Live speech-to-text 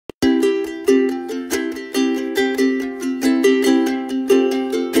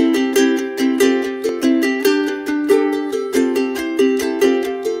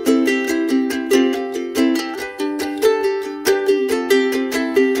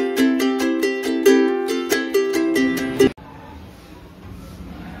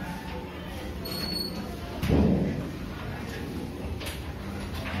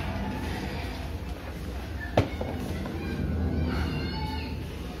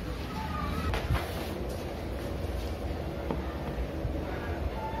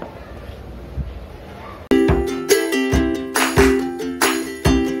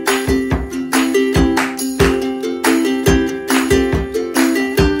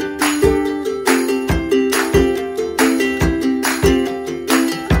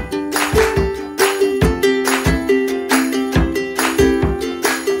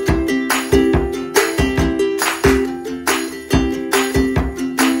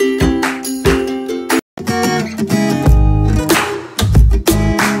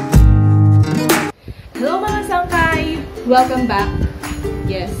Welcome back.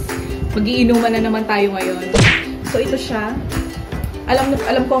 Yes. Mag-iinuman na naman tayo ngayon. So, ito siya. Alam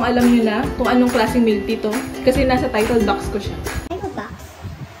nyo na kung anong klaseng milk tea to. Kasi nasa title box ko siya. Title box?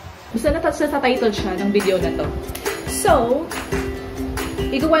 Basta nasa title siya ng video na to. So,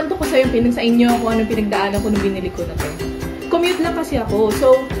 ikuwento ko sa inyo kung anong pinagdaanan ko nung binili ko na to. Commute lang kasi ako.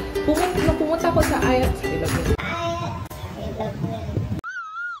 So, pumunta ko sa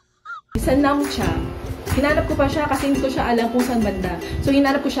sa Nham Cha. Hinanap ko pa siya kasi hindi ko siya alam kung saan banda. So,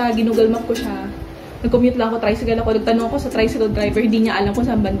 hinanap ko siya, ginugol map ko siya. Nag-commute lang ako, tricycle ako. Nagtanong ako sa tricycle driver, hindi niya alam kung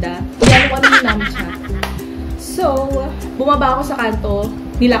saan banda. Hindi alam ko ano yung Nham Cha. So, bumaba ako sa kanto,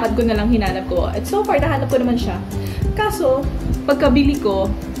 nilakad ko na lang, hinanap ko. At so far, nahanap ko naman siya. Kaso, pagkabili ko,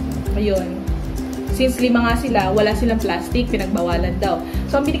 ayun, since 5 nga sila, wala silang plastic, pinagbawalan daw.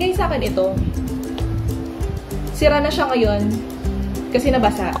 So, ang binigay sa akin ito, sira na siya ngayon, kasi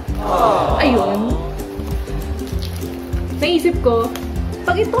nabasa. Ayun. Naisip ko,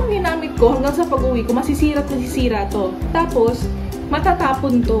 pag itong ginamit ko hanggang sa pag-uwi ko, masisira to. Tapos,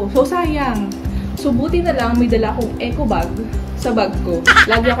 matatapon to. So, sayang. So, buti na lang may dala akong eco bag sa bag ko.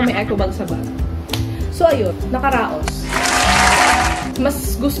 Lagi ako may eco bag sa bag. So, ayun. Nakaraos.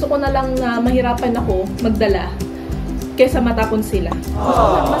 Mas gusto ko na lang na mahirapan ako magdala kaysa matapon sila.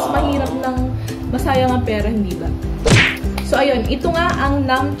 Mas mahirap ng masayang ang pera, hindi ba? So, ayun. Ito nga ang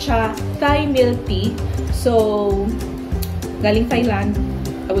Nham Cha Thai Milk Tea. So, galing Thailand.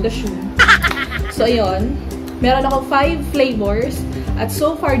 I would assume. So, ayun. Meron ako 5 flavors. At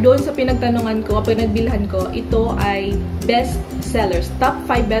so far, doon sa pinagtanungan ko, pinagbilhan ko, ito ay best sellers. Top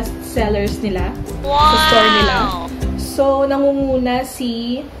 5 best sellers nila. Sa store nila. So, nangunguna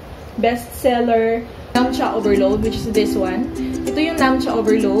si best seller Nham Cha Overload, which is this one. Ito yung Nham Cha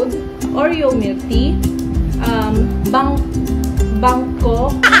Overload. Oreo Milk Tea.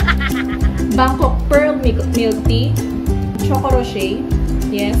 Bangkok Pearl Milk Tea. Choco Roche.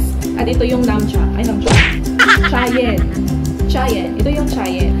 Yes. At ito yung Nham Cha. Ay, Nham Cha. Chayen. Ito yung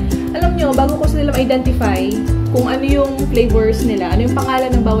Chayen. Alam nyo, bago ko sila ma-identify kung ano yung flavors nila, ano yung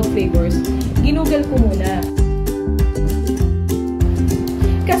pangalan ng bawat flavors, ginugol ko muna.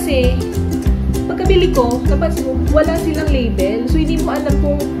 Kasi, pagkabili ko, napansin ko, wala silang label. So, hindi mo alam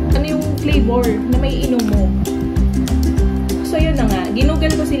kung ano yung flavor na may inom mo. So, yun na nga.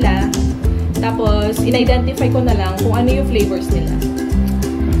 Ginugol ko sila. Tapos, in-identify ko na lang kung ano yung flavors nila.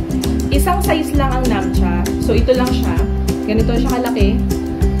 Isang size lang ang Nham Cha. So, ito lang siya. Ganito siya kalaki.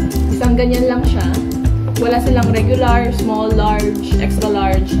 Isang ganyan lang siya. Wala silang regular, small, large, extra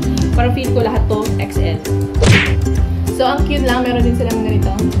large. Parang feel ko lahat to XL. So, ang cute lang. Meron din silang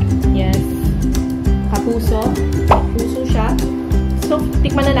ganito. Yes. Kapuso. Puso siya. So,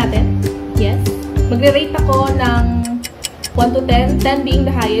 tikman na natin. Yes. Magre-rate ako ng 1 to 10, 10 being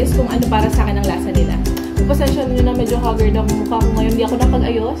the highest kung ano para sa akin ang lasa nila. Pasensya nyo na medyo haggard ang mukha ko ngayon. Hindi ako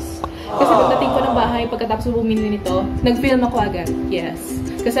nakapag-ayos. Kasi pagdating ko ng bahay, pagkatapos ko bumili nito, nag-film ako agad. Yes.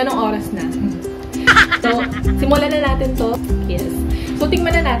 Kasi anong oras na? So, simulan na natin to. Yes. So,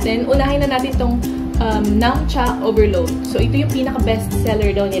 tingnan na natin. Unahin na natin itong Nham Cha Overload. So, ito yung pinaka-best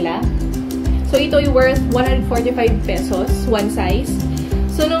seller daw nila. So, ito yung worth 145 pesos, one size.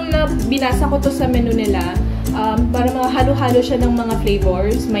 So, nung binasa ko to sa menu nila, para mga halo-halo siya ng mga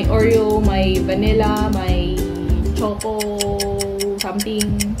flavors. May Oreo, may vanilla, may choco, something.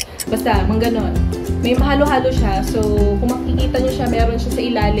 Basta, mga ganon. May mahalo-halo siya. So, kung makikita nyo siya, meron siya sa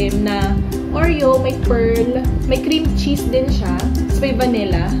ilalim na Oreo, may pearl, may cream cheese din siya. Tapos may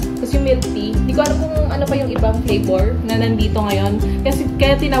vanilla. Tapos yung milk tea. Hindi ko alam kung ano pa yung ibang flavor na nandito ngayon. Kasi,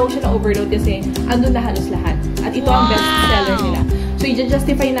 kaya tinawag siya na overload kasi andun na halos lahat. At ito ang best seller nila. So,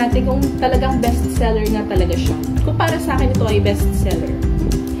 i-justify natin kung talagang best seller nga talaga siya. Kung para sa akin ito ay best seller.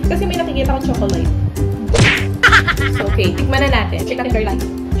 Kasi may nakikita kong chocolate. So, okay. Tikman na natin. Check natin very light.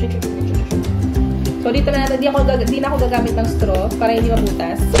 So, dito na natin. Di na ako gagamit ng straw para hindi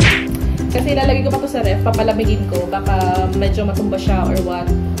mabutas. Kasi ilalagay ko pa ito sa ref. Papalamigin ko. Baka medyo matumba siya or what.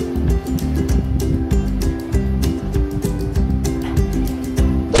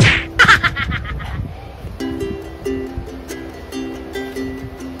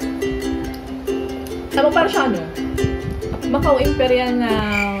 Tama para siya, ano? Macau Imperial na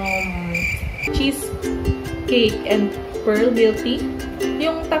cheesecake and pearl milk tea.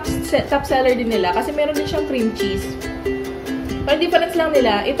 Yung top seller din nila. Kasi meron din siyang cream cheese. Ang difference lang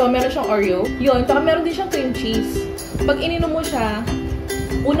nila, ito, meron siyang Oreo. Yun, saka meron din siyang cream cheese. Pag ininom mo siya,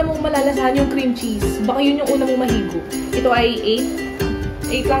 una mong malalasahan yung cream cheese. Baka yun yung una mong mahigo. Ito ay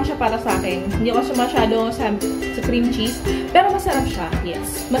 8. 8 lang siya para sa akin. Hindi ako siya masyado sa cream cheese. Pero masarap siya.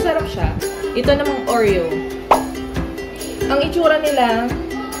 Yes. Masarap siya. Ito namang Oreo. Ang itsura nila,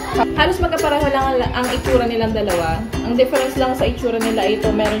 Halos magkapareho lang ang itsura nilang dalawa. Ang difference lang sa itsura nila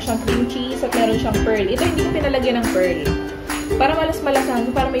ito, meron siyang cream cheese at meron siyang pearl. Ito hindi ko pinalagyan ng pearl. Para malas-malasan,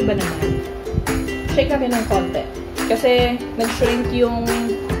 para may iba naman. Shake natin ng konti. Kasi nag-shrink yung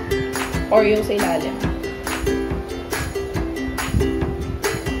Oreo sa ilalim.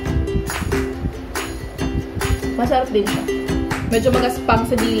 Masarap din siya. Medyo magaspang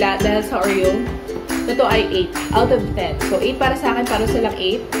sa dila dahil sa Oreo. Ito ay 8 out of 10. So, 8 para sa akin, para silang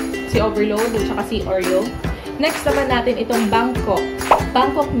 8. Si Overload at saka si Oreo. Next naman natin itong Bangkok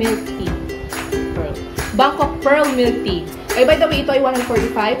Milk Tea. Bangkok Pearl Milk Tea. Ay, by the way, ito ay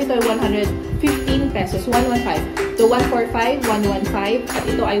 145. Ito ay 115 pesos. 115. So, 145, 115. At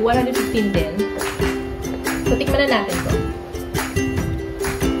ito ay 115 din. So, tikman na natin ito.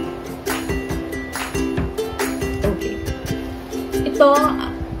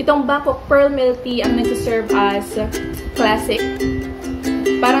 Itong Bangkok Pearl Milk Tea ang nagsiserve as classic.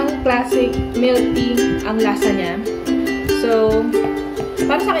 Parang classic milk tea ang lasa niya. So,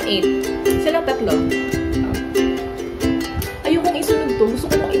 para sa akin 8. Silang tatlo. Ayokong isunod to.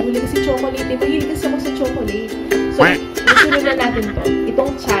 Gusto ko nang ihuli kasi chocolate. Mahilig kasi ako sa chocolate. So, isunod na natin to.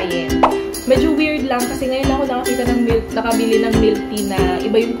 Itong Chayen. Medyo weird lang kasi ngayon lang ako nakabili ng milk tea na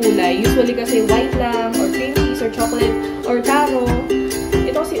iba yung kulay. Usually kasi white lang, or cream cheese, or chocolate, or taro.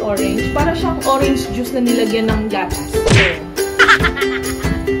 Ito si orange. Para siyang orange juice na nilagyan ng gatas.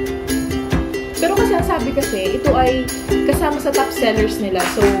 Pero kasi ang sabi kasi, ito ay kasama sa top sellers nila.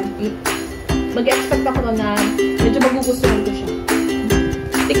 So, mag-expect ako na medyo magugustuhan ko siya.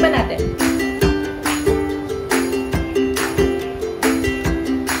 Tikman natin.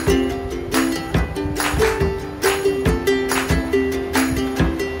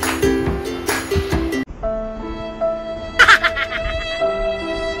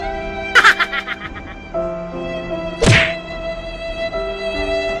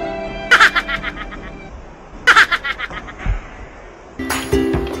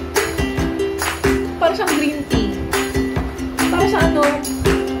 Para siyang green tea. Para sa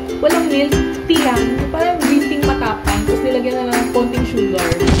walang milk tea lang. Parang green tea matapang. Tapos nilagyan na ng konting sugar.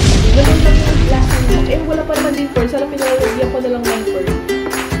 Ganun lang yung lasa niya. Eh, wala pa naman din pearl. Sana pinalagyan ko na lang ng pearl.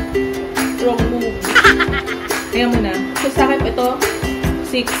 Wrong move. Kaya mo na. So, sa akin, ito,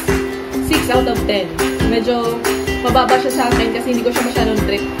 6. 6 out of 10. Medyo mababa siya sa akin kasi hindi ko siya masyadong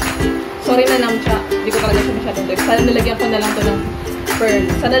trip. Sorry na Nham Cha. Hindi ko talaga siya masyadong trip. Sana nilagyan ko na lang to ng pearl.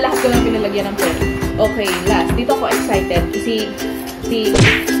 Sana lahat ko lang pinalagyan ng pearl. Okay, last. Dito ako excited kasi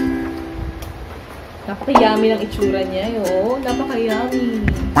napaka-yummy ng itsura niya. Napaka-yummy.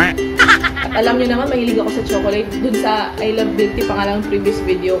 At alam niyo naman, mahilig ako sa chocolate. Dun sa I Love Milk Tea, pangalang previous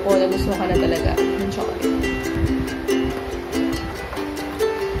video ko, nagustuhan ka na talaga ng chocolate.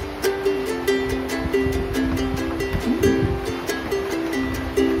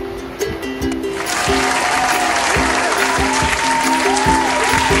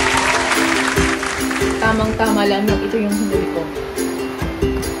 Tamang-tama lang yung ito yung hinuli ko.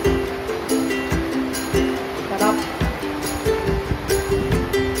 Sarap.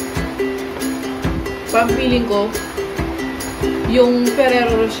 Parang feeling ko, yung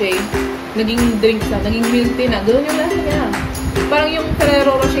Oreo Roche, naging drinks na, naging milk tea na. Ganoon yung lasa niya. Parang yung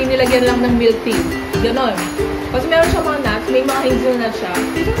Oreo Roche nilagyan lang ng milk tea. Ganon. Kasi meron siya mga nuts, may mga hazelnut siya.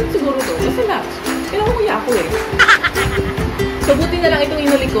 Hindi ko siguro to. Kasi nuts. Kinakukuya ako eh. So, buti na lang itong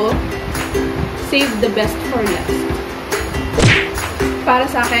hinuli ko. Save the best for last. Para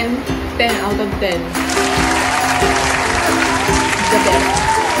sa akin, 10 out of 10. The best.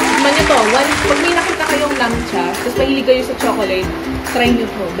 Tikman nyo to. Pag may nakita kayong Nham Cha, tapos mahilig kayo sa chocolate, try nyo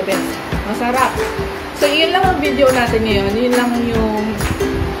to. The best. Masarap. So, yun lang ang video natin ngayon. Yun lang yung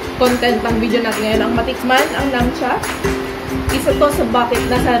content ng video natin ngayon. Ang matikman, ang Nham Cha. Isa to sa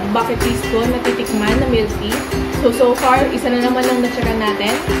nasa bucket list ko na titikman na milk tea. So far, isa na naman lang na-checkan natin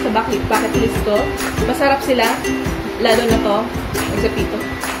sa bucket list ko. Masarap sila. Lalo na to. Except ito.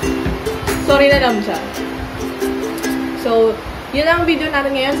 Sorry na Nham Cha. So, yun ang video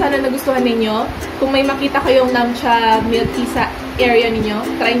natin ngayon. Sana nagustuhan ninyo. Kung may makita kayong Nham Cha milk tea sa area ninyo,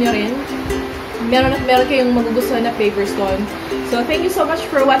 try nyo rin. Meron kayong magugustuhan na flavors doon. So, thank you so much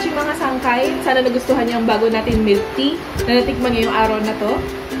for watching mga sangkay. Sana nagustuhan niyo ang bago natin milk tea na natikman niyo yung araw na to.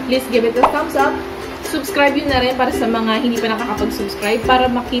 Please give it a thumbs up. Subscribe yun na rin para sa mga hindi pa nakakapag-subscribe para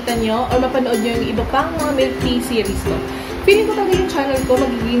makita nyo or mapanood nyo yung iba pang mga milk tea series ko. Feeling ko talaga yung channel ko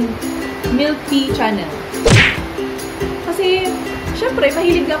magiging milk tea channel. Kasi, syempre,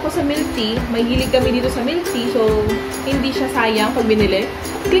 mahilig ako sa milk tea. Mahilig kami dito sa milk tea. So, hindi siya sayang pag binili.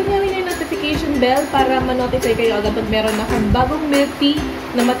 Click nyo rin yung notification bell para ma-notify kayo agad pag meron akong bagong milk tea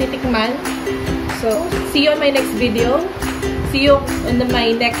na matitikman. So, see you on my next video. See you on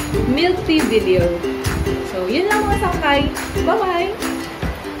my next milk tea video. So, yun lang mga sangkay. Bye-bye!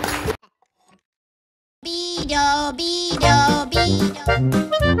 Bido, bido,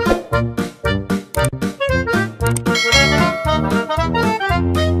 bido.